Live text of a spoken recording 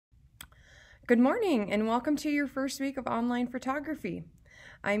Good morning and welcome to your first week of online photography.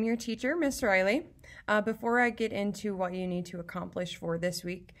 I'm your teacher, Miss Riley. Before I get into what you need to accomplish for this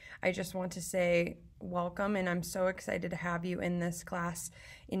week, I just want to say welcome, and I'm so excited to have you in this class.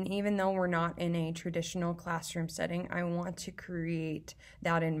 And even though we're not in a traditional classroom setting, I want to create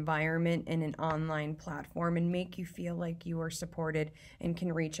that environment in an online platform and make you feel like you are supported and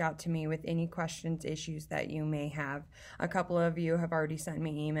can reach out to me with any questions, issues that you may have. A couple of you have already sent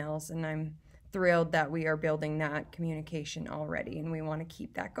me emails, and I'm thrilled that we are building that communication already, and we want to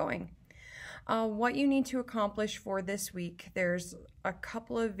keep that going. What you need to accomplish for this week, there's a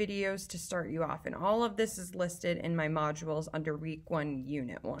couple of videos to start you off, and all of this is listed in my modules under week 1,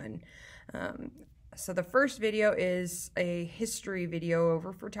 unit 1. So the first video is a history video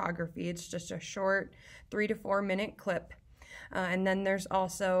over photography. It's just a short 3 to 4 minute clip. And then there's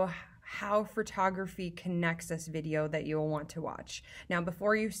also how photography connects this video that you'll want to watch. Now,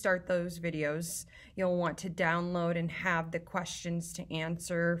 before you start those videos, you'll want to download and have the questions to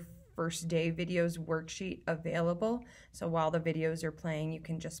answer first day videos worksheet available. So while the videos are playing, you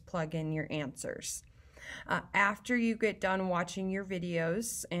can just plug in your answers. After you get done watching your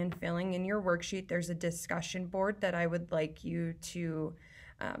videos and filling in your worksheet, there's a discussion board that I would like you to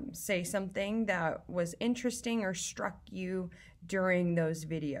say something that was interesting or struck you during those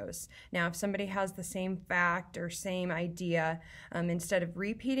videos. Now, if somebody has the same fact or same idea, instead of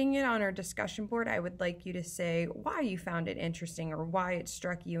repeating it on our discussion board, I would like you to say why you found it interesting or why it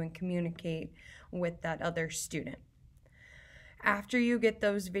struck you and communicate with that other student. After you get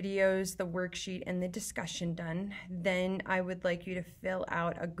those videos, the worksheet, and the discussion done, then I would like you to fill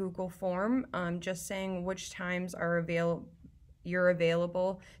out a Google form just saying which times are you're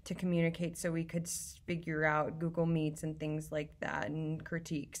available to communicate, so we could figure out Google Meets and things like that and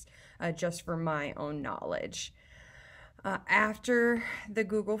critiques, just for my own knowledge. After the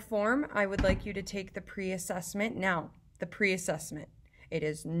Google form, I would like you to take the pre-assessment. Now, the pre-assessment, it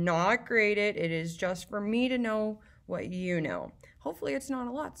is not graded. It is just for me to know what you know. Hopefully it's not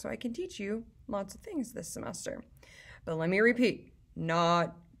a lot, so I can teach you lots of things this semester. But let me repeat,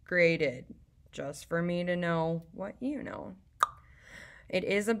 not graded, just for me to know what you know. It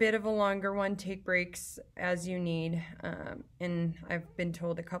is a bit of a longer one. Take breaks as you need. And I've been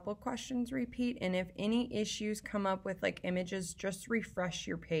told a couple of questions repeat. And if any issues come up with like images, just refresh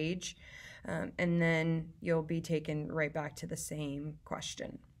your page. And then you'll be taken right back to the same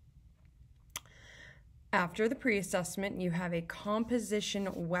question. After the pre-assessment, you have a composition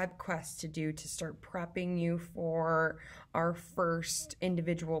web quest to do to start prepping you for our first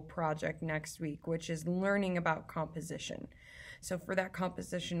individual project next week, which is learning about composition. So for that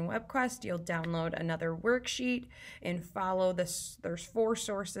composition web quest, you'll download another worksheet and follow this. There's 4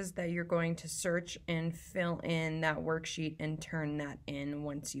 sources that you're going to search and fill in that worksheet and turn that in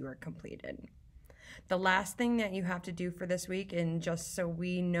once you are completed. The last thing that you have to do for this week, and just so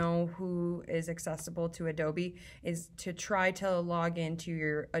we know who is accessible to Adobe, is to try to log into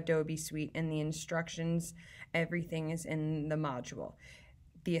your Adobe suite, and the instructions, everything is in the module.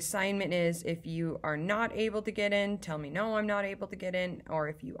 The assignment is, if you are not able to get in, tell me, no, I'm not able to get in. Or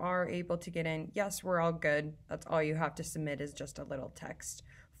if you are able to get in, yes, we're all good. That's all you have to submit, is just a little text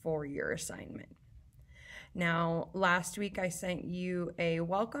for your assignment. Now, last week I sent you a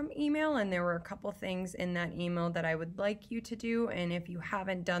welcome email, and there were a couple things in that email that I would like you to do. And if you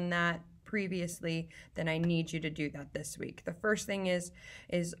haven't done that previously, then I need you to do that this week. The first thing is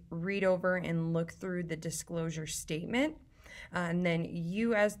read over and look through the disclosure statement. And then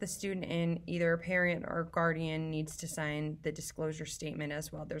you as the student and either a parent or guardian needs to sign the disclosure statement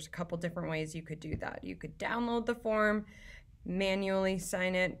as well. There's a couple different ways you could do that. You could download the form, manually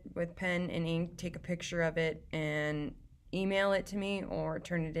sign it with pen and ink, take a picture of it and email it to me, or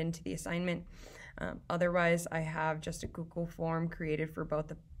turn it into the assignment. Otherwise, I have just a Google form created for both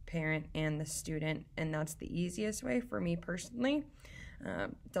the parent and the student, and that's the easiest way for me personally.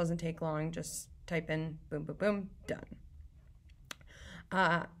 It doesn't take long, just type in boom, boom, boom, done.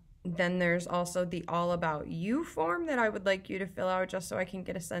 Then there's also the All About You form that I would like you to fill out, just so I can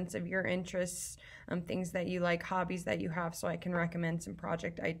get a sense of your interests, things that you like, hobbies that you have, so I can recommend some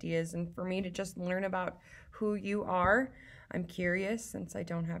project ideas, and for me to just learn about who you are. I'm curious, since I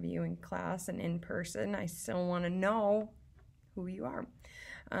don't have you in class and in person, I still want to know who you are.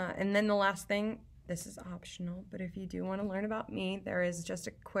 And then the last thing, this is optional, but if you do want to learn about me, there is just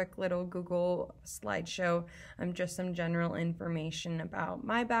a quick little Google slideshow, just some general information about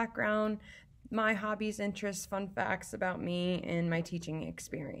my background, my hobbies, interests, fun facts about me, and my teaching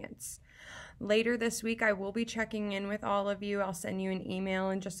experience. Later this week, I will be checking in with all of you. I'll send you an email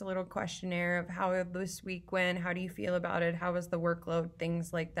and just a little questionnaire of how this week went. How do you feel about it? How was the workload?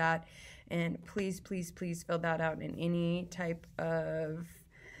 Things like that. And please, please, please fill that out. In any type of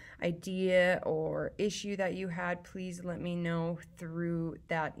idea or issue that you had, please let me know through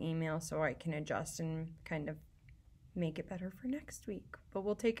that email so I can adjust and kind of make it better for next week. But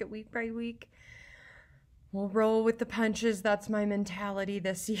we'll take it week by week. We'll roll with the punches. That's my mentality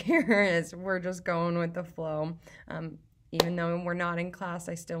this year, is we're just going with the flow. Even though we're not in class,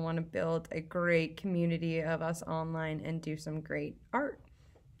 I still want to build a great community of us online and do some great art.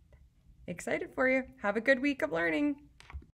 Excited for you. Have a good week of learning.